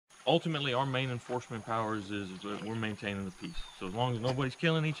ultimately our main enforcement powers is that we're maintaining the peace. So as long as nobody's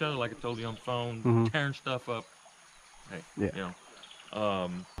killing each other, like I told you on the phone, tearing stuff up, hey, you know.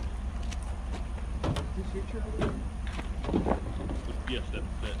 Yes, that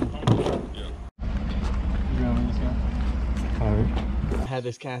yeah. I had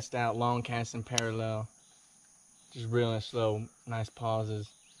this cast out, long cast in parallel, just real and slow, nice pauses,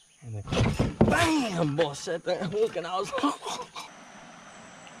 and then bam, boy, sat there looking. I was.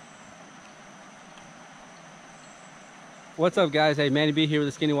 What's up, guys? Hey, Manny B here with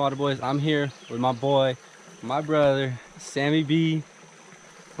the Skinny Water Boys. I'm here with my boy, my brother, Sammy B.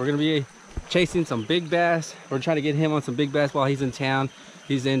 We're gonna be chasing some big bass. We're trying to get him on some big bass while he's in town.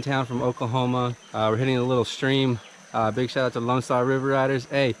 He's in town from Oklahoma. We're hitting a little stream. Big shout out to Lone Star River Riders.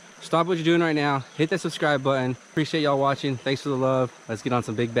 Hey, stop what you're doing right now. Hit that subscribe button. Appreciate y'all watching. Thanks for the love. Let's get on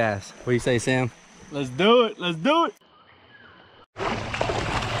some big bass. What do you say, Sam? Let's do it. Let's do it.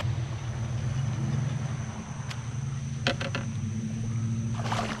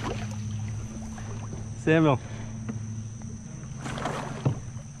 Samuel.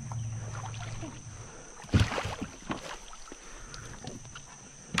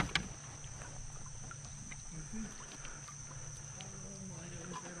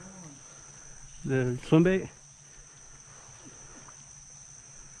 The swim bait?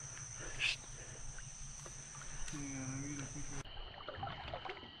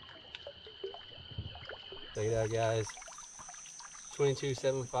 Check it out, guys.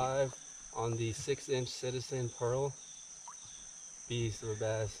 22.75 on the 6-inch Citizen Pearl. Beast of a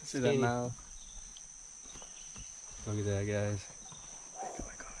bass. See that mouth? Look at that, guys.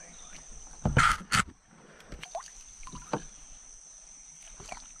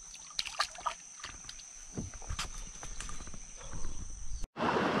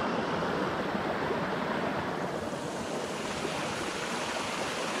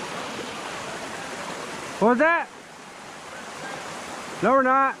 What was that? No, we're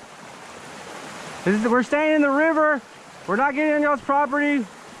not. We're staying in the river. We're not getting on y'all's property.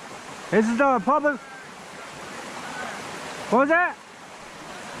 This is the public. What was that?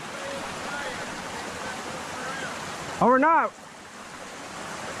 Oh, we're not.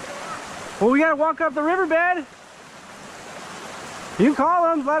 Well, we gotta walk up the riverbed. You can call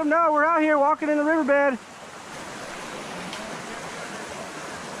them, let them know we're out here walking in the riverbed.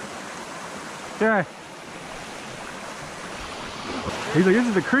 Yeah. He's like, this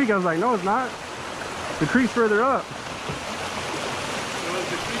is the creek. I was like, no, it's not. The creek's further up.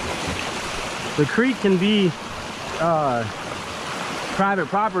 The creek can be private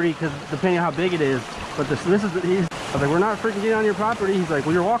property because depending on how big it is. But this is, I was like, we're not freaking getting on your property. He's like,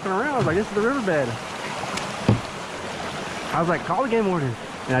 well, you're walking around. I was like, this is the riverbed. I was like, call the game warden.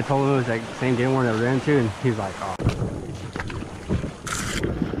 And I told him it was like the same game warden that we ran to, and he's like, oh.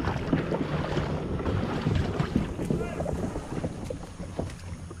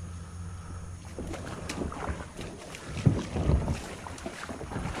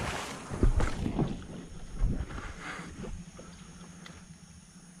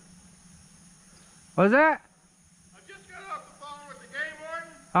 What was that? I just got off the phone with the game warden.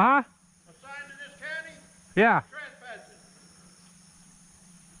 Uh-huh. Assigned to this county. Yeah. Trespassing.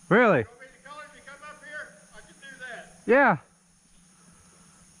 Really? You want me to call him to come up here? I can do that. Yeah.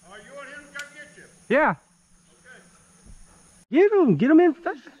 You want him to come get you? Yeah. Okay. Get him in.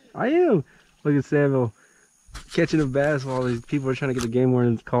 I am. Look at Samuel catching a bass while these people are trying to get the game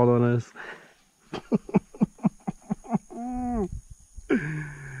wardens called on us.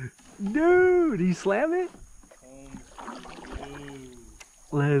 Dude, did you slam it?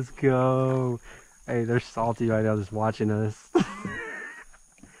 Let's go. Hey, they're salty right now just watching us.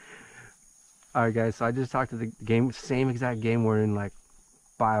 Alright guys, so I just talked to the same exact game warden, like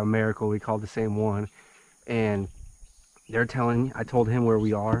by a miracle we called the same one. And they're telling, I told him where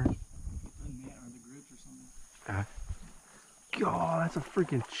we are. God, that's a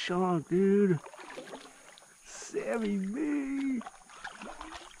freaking chunk, dude. Sammy B.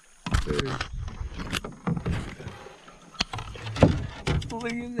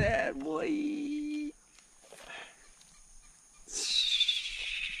 Look at that, boy.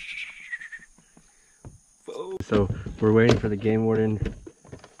 So we're waiting for the game warden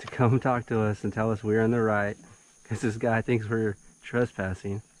to come talk to us and tell us we're in the right, because this guy thinks we're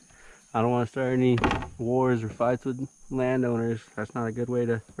trespassing. I don't want to start any wars or fights with landowners. That's not a good way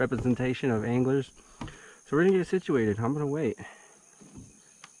to representation of anglers. So we're gonna get situated. I'm gonna wait.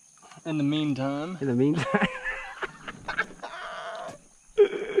 In the meantime. In the meantime.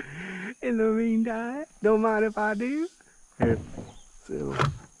 In the meantime. Don't mind if I do. Here. So.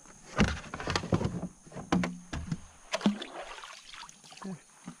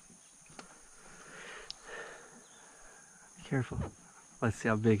 careful. Let's see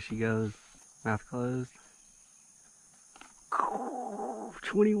how big she goes. Mouth closed.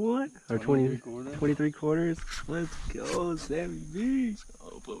 21 or 20, 23 quarters. Let's go, Sammy B.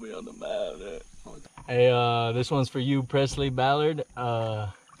 Oh, put me on the map. Hey, this one's for you, Presley Ballard. We're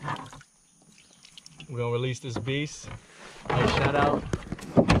gonna release this beast. Hey,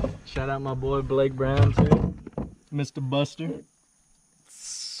 shout out my boy Blake Brown too, Mr. Buster.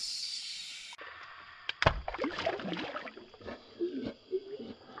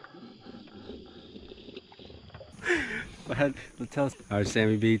 Tell us. All right,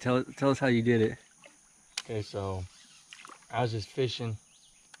 Sammy B. Tell us how you did it. Okay, so I was just fishing.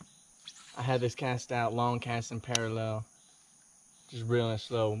 I had this cast out, long cast in parallel, just reeling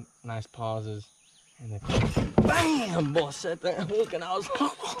slow, nice pauses, and then bam, boy, set that hook, and I was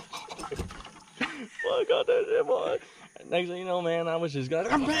like, I got that shit, boy. Next thing you know, man, I was just going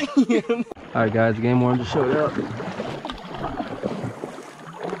bang. All right, guys, the game warden just showed up.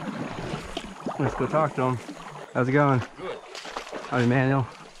 Let's go talk to him. How's it going? Good. Howdy, Manuel.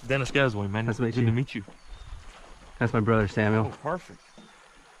 Dennis Gasway, man. Nice to meet Good you. to meet you. That's my brother, Samuel. Oh, perfect.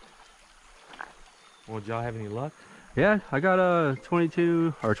 Well, did y'all have any luck? Yeah, I got a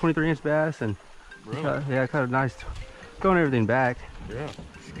 22 or 23 inch bass, and Really? yeah, kind of nice. Throwing everything back. Yeah.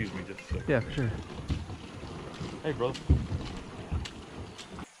 Excuse me just a second. Yeah, for sure. Hey, brother.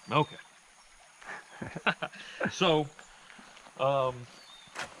 Okay. So, I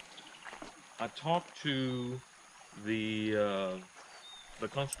talked to the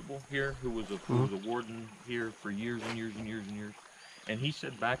constable here, who was a warden here for years and years and years and years, and he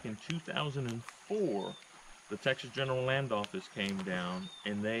said back in 2004, the Texas General Land Office came down,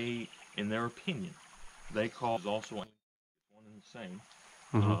 and they, in their opinion, they called also one and the same.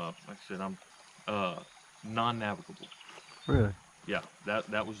 Like I said, I'm non-navigable. Really? Yeah,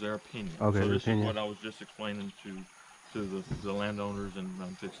 that was their opinion. Okay, so their this opinion. is what I was just explaining to the landowners, and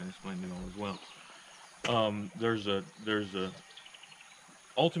I'm fixing to explain to you all as well. There's a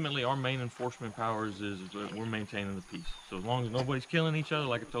ultimately our main enforcement powers is that we're maintaining the peace. So as long as nobody's killing each other,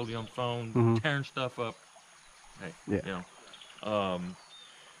 like I told you on the phone, tearing stuff up, hey, Yeah. you know.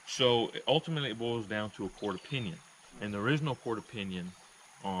 So ultimately it boils down to a court opinion, and there is no court opinion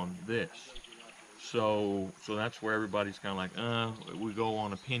on this. So that's where everybody's kind of like, we go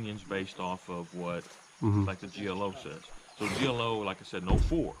on opinions based off of what, like the GLO says. So GLO, like I said, in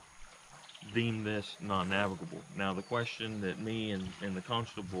 04, deemed this non-navigable. Now the question that me and the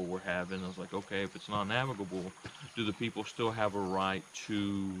constable were having, I was like, okay, if it's non-navigable, do the people still have a right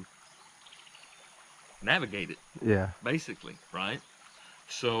to navigate it? Yeah. Basically, right?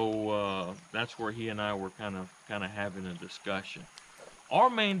 So that's where he and I were kind of having a discussion. Our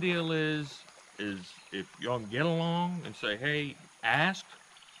main deal is if y'all can get along and say, hey, ask,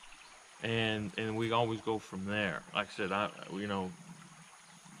 and we always go from there. Like I said, you know,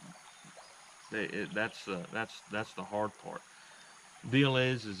 that's the hard part. Deal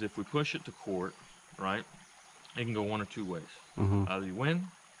is if we push it to court, right? It can go one or two ways. Either you win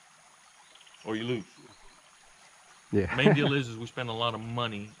or you lose. Yeah. Main deal is we spend a lot of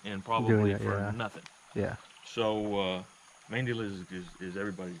money and probably for nothing. Yeah. So main deal is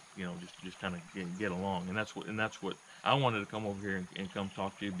everybody, you know, just kind of get along, and that's what I wanted to come over here and come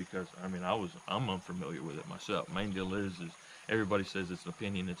talk to you, because I mean I'm unfamiliar with it myself. Main deal is everybody says it's an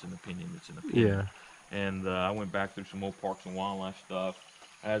opinion, it's an opinion, it's an opinion. Yeah. And I went back through some old parks and wildlife stuff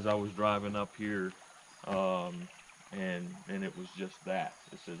as I was driving up here, and it was just that.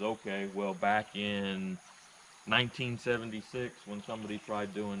 It says, okay, well, back in 1976, when somebody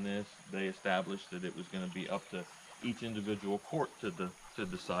tried doing this, they established that it was going to be up to each individual court to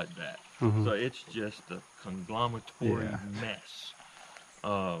decide that. So it's just a conglomeratory mess.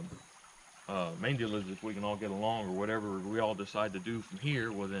 Main deal is if we can all get along, or whatever we all decide to do from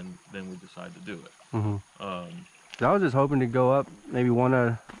here, well then we decide to do it. So I was just hoping to go up, maybe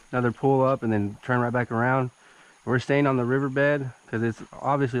another pull up, and then turn right back around. We're staying on the riverbed because it's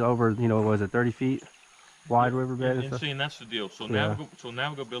obviously over, you know, was it 30 feet wide riverbed? And see, and that's the deal. So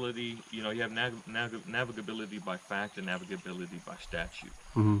navigability, you know, you have navigability by fact and navigability by statute.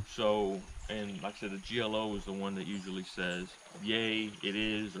 So, and like I said, the GLO is the one that usually says, yay, it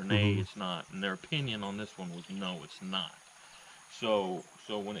is, or nay, it's not. And their opinion on this one was no, it's not. So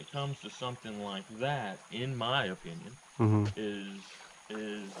when it comes to something like that, in my opinion, is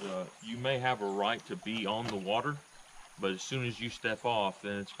you may have a right to be on the water, but as soon as you step off,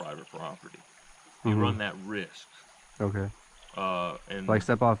 then it's private property. You run that risk. Okay. And like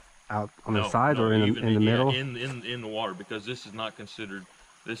step off out on the sides or in the middle? In the water, because this is not considered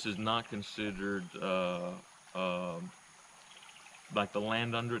like the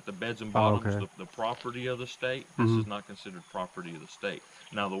land under it, the beds and bottoms, okay. the property of the state. This is not considered property of the state.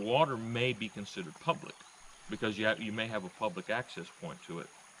 Now the water may be considered public because you may have a public access point to it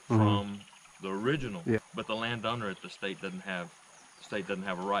from the original, but the landowner at the state doesn't have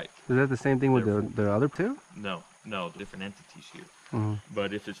a right. Is that the same thing with the other two? No, different entities here.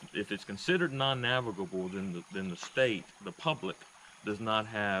 But if it's considered non-navigable, then the state, the public, does not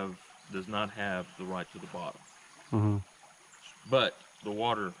have the right to the bottom. But the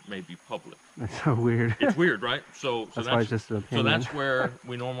water may be public. That's so weird. It's weird, right? So that's why it's just an opinion. So that's where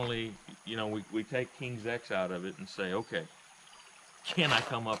we normally, we take King's X out of it and say, okay, can I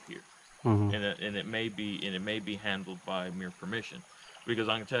come up here? And it may be handled by mere permission, because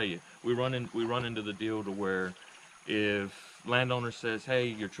I can tell you, we run into the deal to where if landowner says, hey,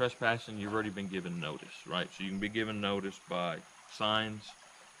 you're trespassing, you've already been given notice, right? So you can be given notice by signs,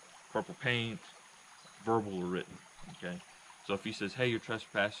 purple paint, verbal or written, okay? So if he says, hey, you're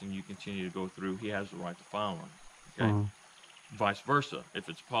trespassing, you continue to go through, he has the right to file on it, okay? Vice versa, if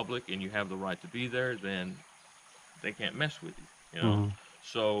it's public and you have the right to be there, then they can't mess with you,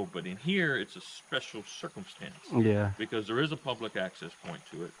 So, but in here, it's a special circumstance. Yeah. Because there is a public access point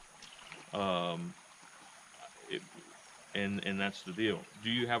to it. And that's the deal. Do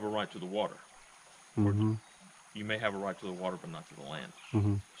you have a right to the water? You may have a right to the water, but not to the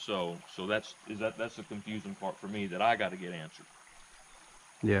land. So that's the confusing part for me that I got to get answered.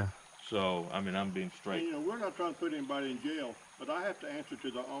 Yeah. So, I mean, I'm being straight. And, we're not trying to put anybody in jail, but I have to answer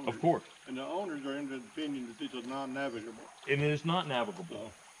to the owners. Of course. And the owners are in the opinion that this is non-navigable. And it is not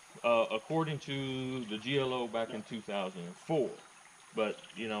navigable, according to the GLO back in 2004. But,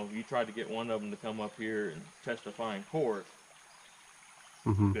 you tried to get one of them to come up here and testify in court.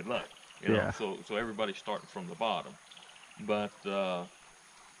 Good luck. So everybody's starting from the bottom. But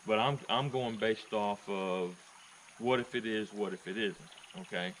I'm going based off of what if it is, what if it isn't.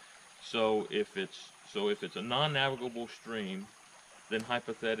 Okay. So if it's a non-navigable stream, then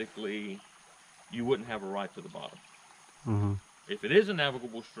hypothetically you wouldn't have a right to the bottom. If it is a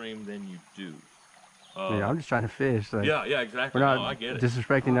navigable stream, then you do. Yeah, I'm just trying to fish. Like, yeah, exactly. We're not I get it.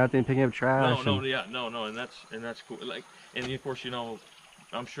 disrespecting nothing, picking up trash. No, and that's cool. Like, and of course,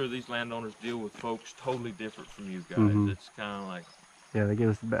 I'm sure these landowners deal with folks totally different from you guys. It's kind of like, yeah, they give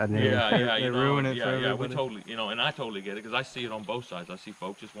us a bad name. They ruin it for everybody. We totally, and I totally get it, because I see it on both sides. I see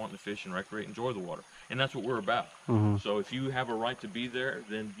folks just wanting to fish and recreate, enjoy the water, and that's what we're about. So if you have a right to be there,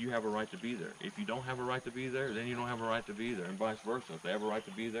 then you have a right to be there. If you don't have a right to be there, then you don't have a right to be there, and vice versa. If they have a right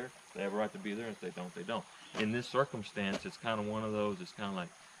to be there, they have a right to be there, and if they don't, they don't. In this circumstance, it's kind of one of those, it's kind of like,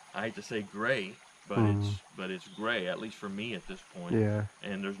 I hate to say gray, but it's gray, at least for me at this point. Yeah.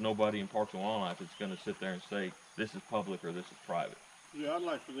 And there's nobody in Parks and Wildlife that's going to sit there and say, this is public or this is private. Yeah, I'd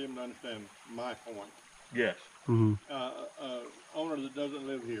like for them to understand my point. Yes. Owner that doesn't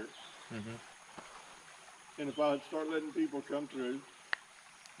live here. And if I start letting people come through,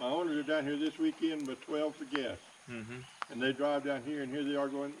 my owners are down here this weekend with 12 for guests. And they drive down here, and here they are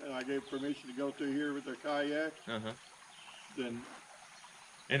going, and I gave permission to go through here with their kayak. Then.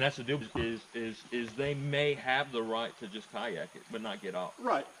 And that's the deal, is they may have the right to just kayak it, but not get off.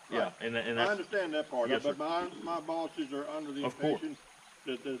 Right. Yeah, and that's, I understand that part. Yes, but my bosses are under the impression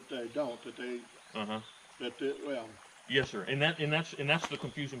that they don't, that they, well. Yes, sir. And that's the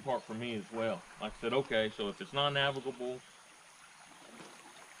confusing part for me as well. Like I said, okay, so if it's non-navigable.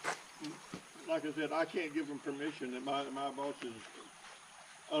 Like I said, I can't give them permission that my bosses,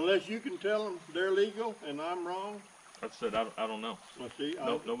 unless you can tell them they're legal and I'm wrong. Like I said, I don't know. Well, see,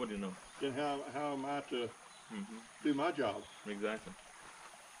 nobody knows. Then how am I to do my job? Exactly.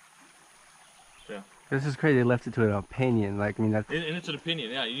 Yeah. This is crazy. They left it to an opinion. Like, I mean, that's. And it's an opinion.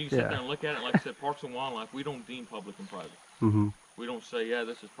 Yeah, you can sit there and look at it. Like I said, Parks and Wildlife, we don't deem public and private. We don't say, yeah,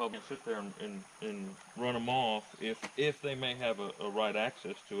 this is public. Sit there and run them off if they may have a right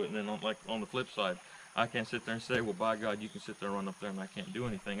access to it. And then on the flip side, I can't sit there and say, well, by God, you can sit there and run up there and I can't do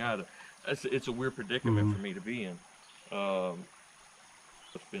anything either. It's a weird predicament for me to be in. What's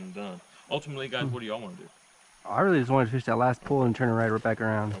been done. Ultimately, guys, what do y'all want to do? I really just wanted to fish that last pull and turn it right back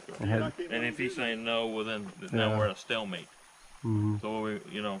around. Okay. And if he's saying no, well then now we're at a stalemate. So we,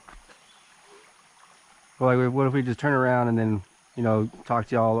 Well, like, what if we just turn around and then, talk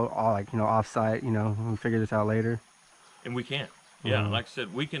to y'all all like, off-site, and figure this out later? And we can. Yeah, like I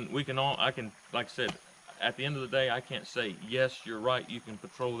said, we can all. I can, like I said, at the end of the day, I can't say yes, you're right. You can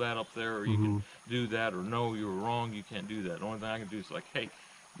patrol that up there, or you can do that, or no, you were wrong. You can't do that. The only thing I can do is like, hey,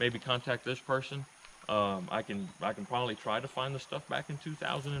 maybe contact this person. I can probably try to find the stuff back in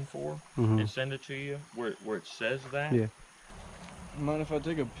 2004 and send it to you where it says that. Yeah. Mind if I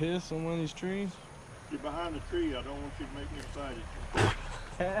take a piss on one of these trees? You're behind the tree. I don't want you to make me excited.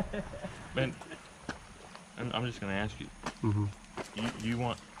 Man, and I'm just gonna ask you. You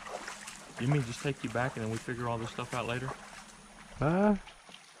want? You mean just take you back and then we figure all this stuff out later?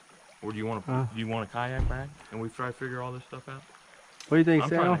 Or do you want to? Do you want a kayak back and we try to figure all this stuff out? What do you think, I'm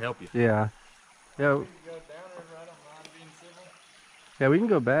Sam? trying to help you. Yeah. Yeah. Yeah, we can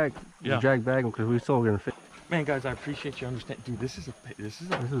go back. Yeah. Drag back because we still gonna fit. Man, guys, I appreciate you understanding. Dude, this is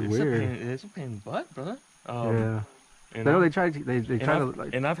weird. It's a pain in the butt, brother. Yeah. And I know they try to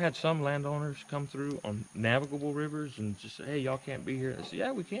like. And I've had some landowners come through on navigable rivers and just say, "Hey, y'all can't be here." I said,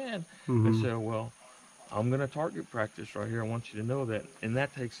 "Yeah, we can." I said, "Well, I'm gonna target practice right here. I want you to know that," and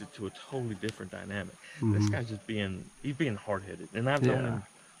that takes it to a totally different dynamic. This guy's just he's being hard-headed, and I've known him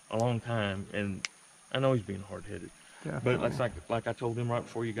a long time, and I know he's being hard-headed. But it's like I told him right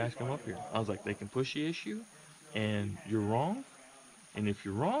before you guys come up here. I was like, they can push the issue, and you're wrong, and if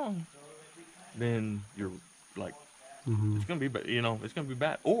you're wrong, then you're like, it's gonna be, it's gonna be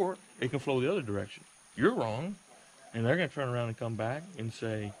bad, or it can flow the other direction. You're wrong, and they're gonna turn around and come back and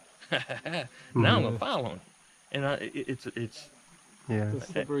say, now I'm gonna file on you. And it's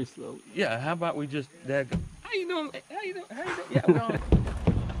very slow. Yeah. How about we just how you doing? How you doing? Yeah, we're on.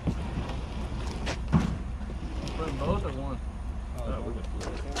 Put both or one?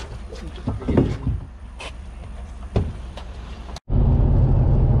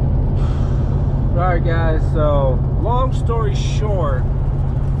 Alright guys, so long story short,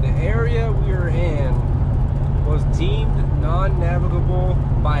 the area we were in was deemed non-navigable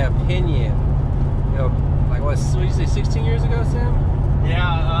by opinion. You know, like what did you say, 16 years ago, Sam?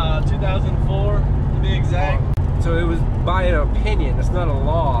 Yeah, 2004 to be exact. So it was by an opinion, it's not a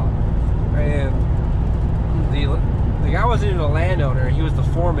law. And the guy wasn't even a landowner, he was the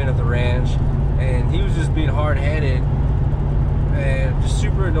foreman of the ranch, and he was just being hard-headed and just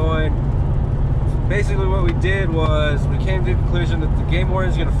super annoying. Basically what we did was we came to the conclusion that the game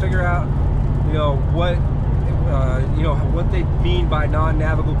warden is going to figure out, what they mean by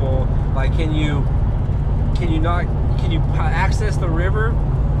non-navigable. Like, can you access the river,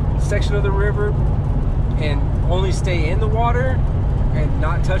 section of the river, and only stay in the water and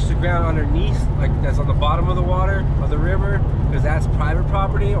not touch the ground underneath, like that's on the bottom of the water of the river, because that's private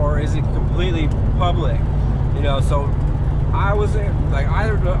property, or is it completely public? So I was like,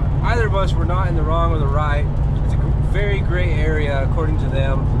 either of us were not in the wrong or the right. It's a very gray area according to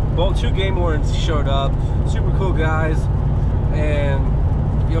them. Two game wardens showed up, super cool guys, and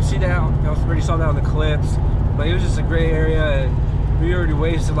you'll see that. You already saw that on the clips. But it was just a gray area, and we already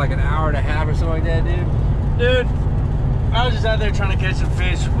wasted like an hour and a half or something like that, Dude, I was just out there trying to catch some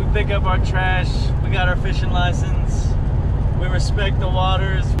fish. We pick up our trash. We got our fishing license. We respect the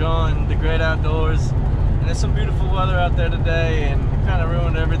waters, enjoying the great outdoors. And there's some beautiful weather out there today, and it kind of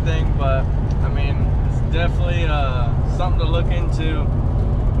ruined everything. But I mean, it's definitely something to look into,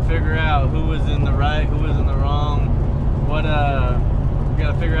 figure out who was in the right, who was in the wrong. We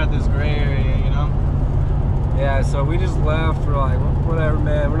gotta figure out this gray area, Yeah, so we just left. We're like, whatever,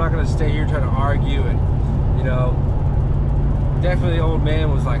 man. We're not gonna stay here trying to argue. And definitely the old man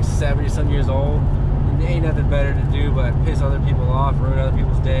was like 70-some years old. And there ain't nothing better to do but piss other people off, ruin other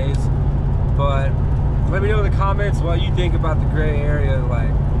people's days. But let me know in the comments what you think about the gray area. Like,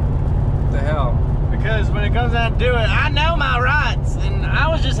 what the hell? Because when it comes down to it, I know my rights, and I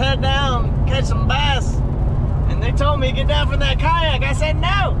was just heading down, catch some bass, and they told me get down from that kayak. I said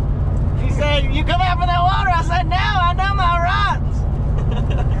no. He said, you come out from that water. I said no, I know my rights.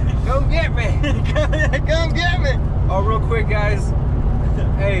 Come get me. Come get me. Oh, real quick, guys.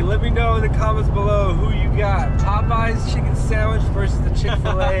 Hey, let me know in the comments below who you got. Popeye's chicken sandwich versus the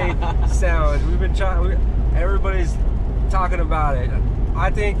Chick-fil-A sandwich. We've been everybody's talking about it. I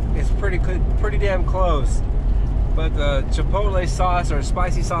think it's pretty damn close. But the Chipotle sauce or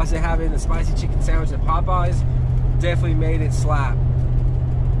spicy sauce they have in the spicy chicken sandwich at Popeye's definitely made it slap.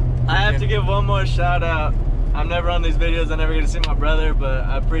 I have to give one more shout out. I'm never on these videos. I never get to see my brother, but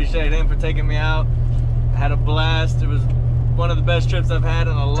I appreciate him for taking me out. I had a blast. It was one of the best trips I've had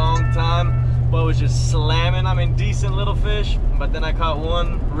in a long time. Boat was just slamming. I mean, decent little fish, but then I caught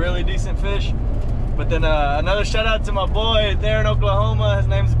one really decent fish. But then another shout out to my boy there in Oklahoma. His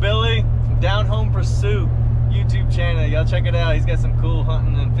name's Billy. Down Home Pursuit YouTube channel. Y'all check it out. He's got some cool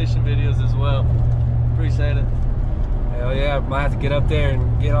hunting and fishing videos as well. Appreciate it. Hell yeah, might have to get up there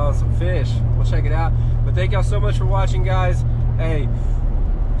and get on some fish. We'll check it out. But thank y'all so much for watching, guys. Hey,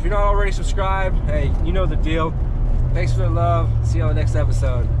 if you're not already subscribed, hey, you know the deal. Thanks for the love. See you on the next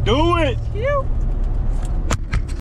episode. Do it! You.